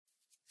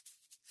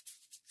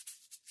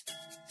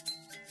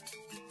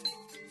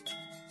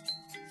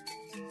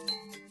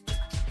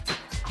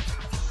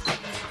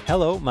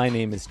Hello, my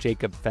name is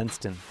Jacob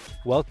Fenston.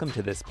 Welcome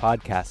to this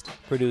podcast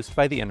produced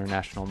by the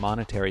International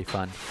Monetary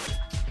Fund.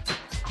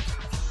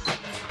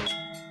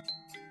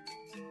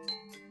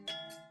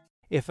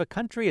 If a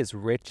country is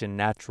rich in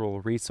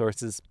natural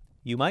resources,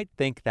 you might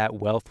think that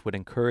wealth would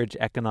encourage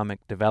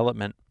economic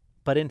development,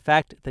 but in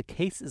fact, the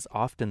case is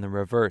often the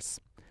reverse.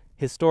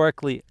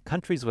 Historically,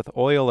 countries with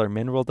oil or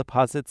mineral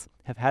deposits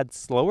have had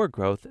slower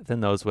growth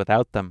than those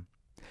without them.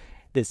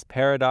 This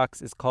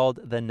paradox is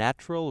called the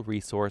natural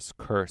resource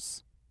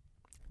curse.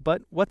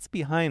 But what's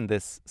behind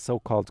this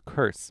so-called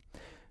curse?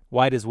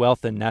 Why does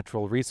wealth in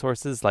natural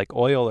resources like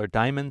oil or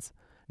diamonds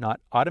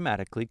not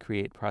automatically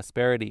create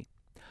prosperity?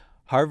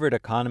 Harvard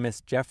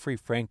economist Jeffrey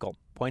Frankel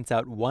points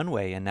out one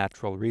way a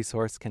natural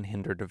resource can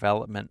hinder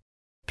development.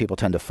 People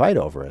tend to fight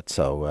over it.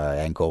 So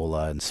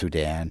Angola and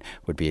Sudan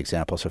would be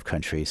examples of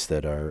countries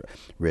that are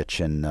rich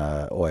in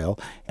oil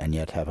and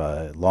yet have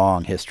a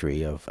long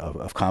history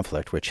of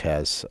conflict, which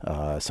has,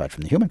 aside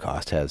from the human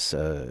cost, has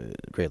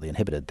greatly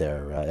inhibited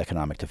their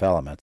economic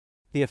development.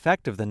 The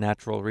effect of the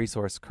natural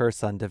resource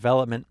curse on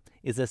development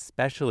is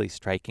especially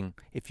striking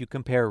if you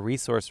compare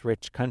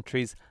resource-rich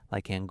countries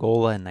like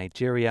Angola and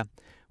Nigeria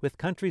with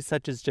countries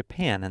such as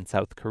Japan and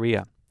South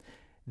Korea.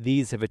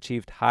 These have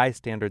achieved high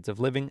standards of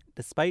living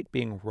despite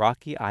being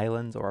rocky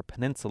islands or a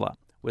peninsula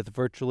with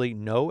virtually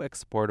no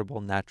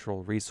exportable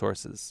natural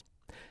resources.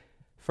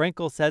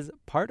 Frankel says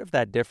part of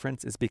that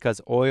difference is because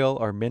oil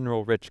or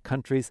mineral-rich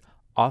countries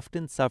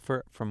often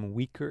suffer from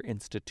weaker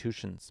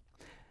institutions.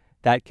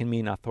 That can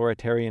mean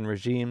authoritarian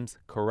regimes,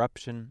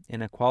 corruption,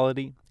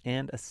 inequality,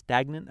 and a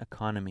stagnant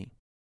economy.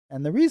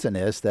 And the reason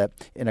is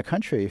that in a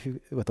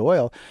country with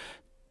oil,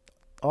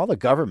 all the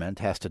government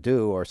has to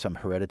do, or some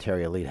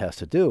hereditary elite has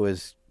to do,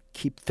 is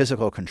keep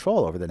physical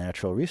control over the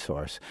natural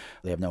resource.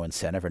 They have no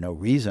incentive or no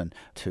reason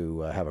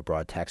to have a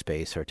broad tax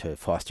base or to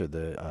foster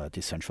the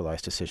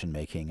decentralized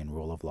decision-making and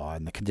rule of law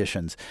and the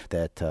conditions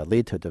that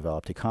lead to a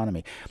developed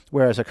economy.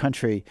 Whereas a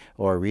country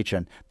or a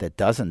region that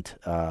doesn't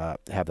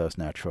have those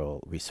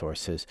natural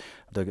resources,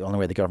 the only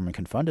way the government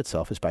can fund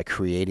itself is by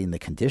creating the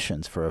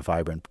conditions for a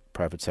vibrant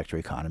private sector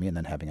economy and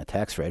then having a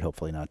tax rate,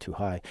 hopefully not too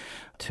high,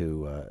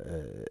 to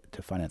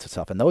finance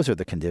itself. And those are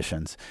the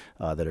conditions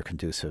that are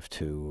conducive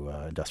to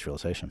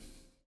industrialization.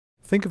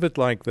 Think of it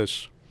like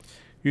this.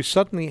 You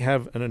suddenly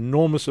have an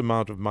enormous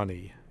amount of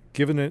money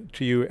given it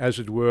to you, as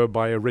it were,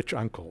 by a rich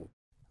uncle.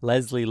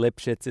 Leslie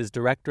Lipschitz is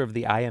director of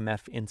the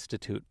IMF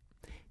Institute.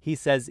 He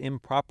says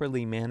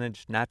improperly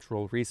managed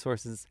natural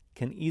resources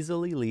can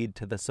easily lead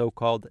to the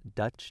so-called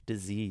Dutch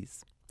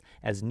disease.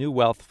 As new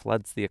wealth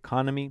floods the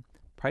economy,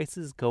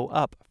 prices go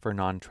up for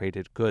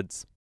non-traded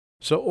goods.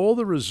 So all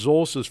the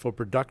resources for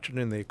production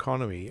in the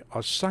economy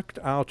are sucked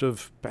out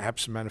of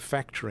perhaps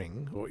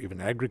manufacturing or even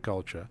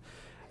agriculture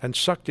and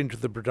sucked into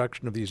the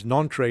production of these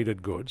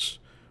non-traded goods,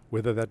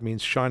 whether that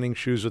means shining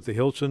shoes at the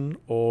Hilton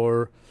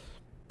or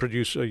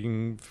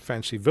producing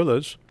fancy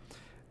villas,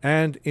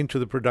 and into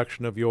the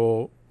production of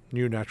your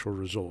new natural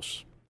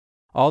resource.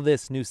 All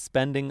this new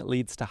spending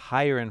leads to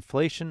higher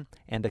inflation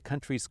and a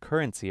country's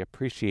currency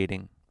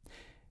appreciating.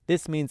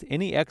 This means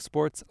any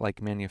exports, like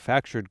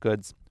manufactured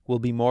goods, will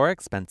be more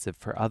expensive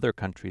for other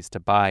countries to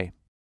buy.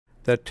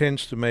 That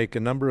tends to make a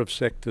number of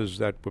sectors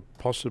that were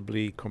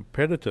possibly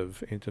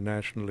competitive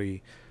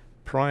internationally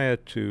prior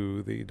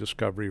to the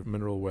discovery of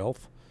mineral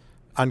wealth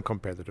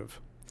uncompetitive.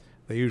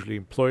 They usually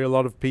employ a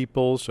lot of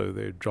people, so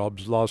their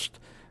jobs lost.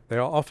 They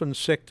are often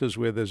sectors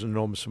where there's an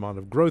enormous amount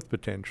of growth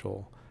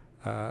potential,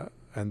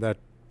 and that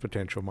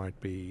potential might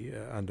be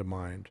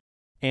undermined.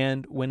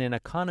 And when an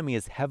economy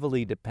is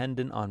heavily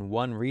dependent on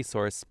one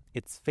resource,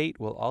 its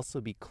fate will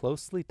also be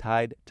closely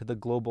tied to the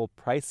global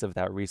price of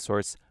that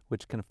resource,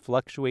 which can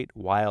fluctuate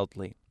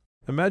wildly.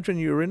 Imagine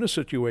you're in a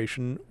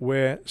situation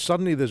where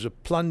suddenly there's a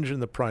plunge in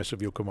the price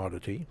of your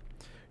commodity,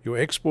 your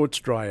exports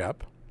dry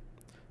up,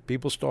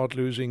 people start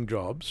losing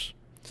jobs,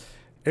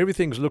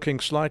 everything's looking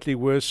slightly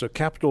worse, so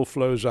capital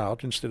flows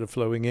out instead of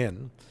flowing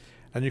in,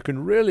 and you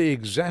can really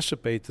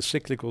exacerbate the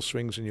cyclical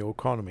swings in your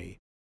economy.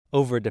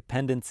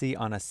 Overdependency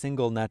on a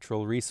single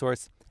natural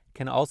resource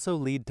can also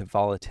lead to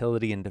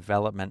volatility in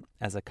development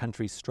as a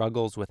country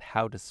struggles with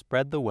how to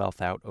spread the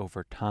wealth out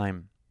over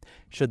time.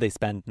 Should they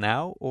spend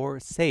now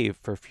or save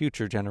for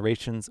future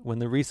generations when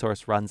the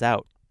resource runs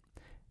out?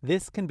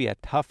 This can be a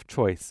tough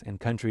choice in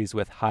countries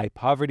with high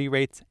poverty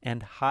rates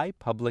and high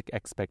public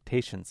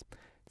expectations,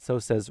 so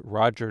says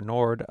Roger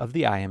Nord of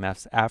the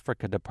IMF's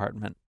Africa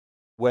Department.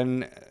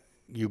 When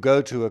you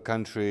go to a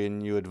country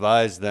and you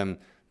advise them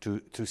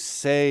to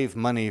save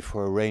money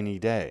for a rainy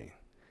day,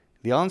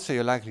 the answer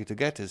you're likely to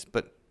get is,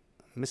 but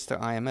Mr.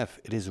 IMF,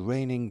 it is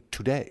raining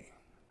today.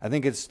 I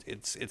think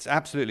it's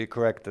absolutely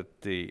correct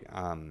that the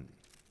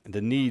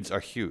needs are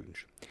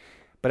huge.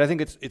 But I think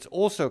it's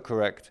also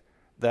correct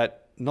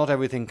that not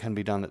everything can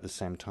be done at the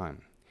same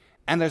time.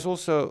 And there's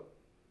also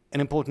an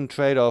important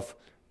trade-off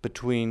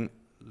between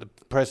the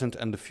present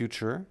and the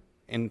future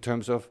in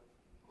terms of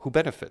who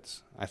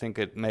benefits. I think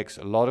it makes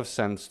a lot of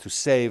sense to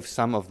save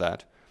some of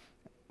that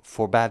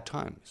for bad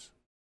times.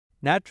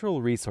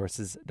 Natural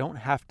resources don't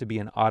have to be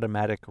an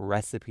automatic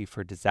recipe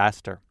for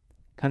disaster.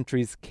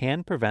 Countries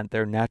can prevent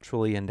their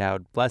naturally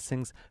endowed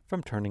blessings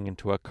from turning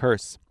into a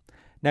curse.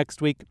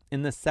 Next week,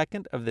 in the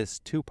second of this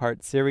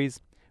two-part series,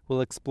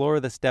 we'll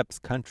explore the steps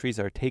countries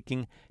are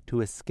taking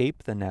to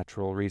escape the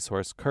natural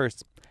resource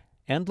curse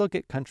and look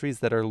at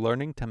countries that are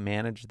learning to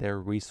manage their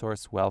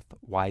resource wealth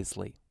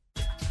wisely.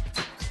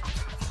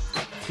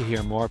 To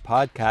hear more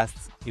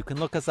podcasts, you can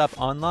look us up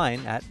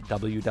online at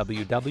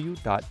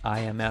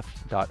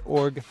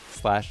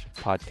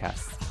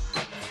www.imf.org/podcasts.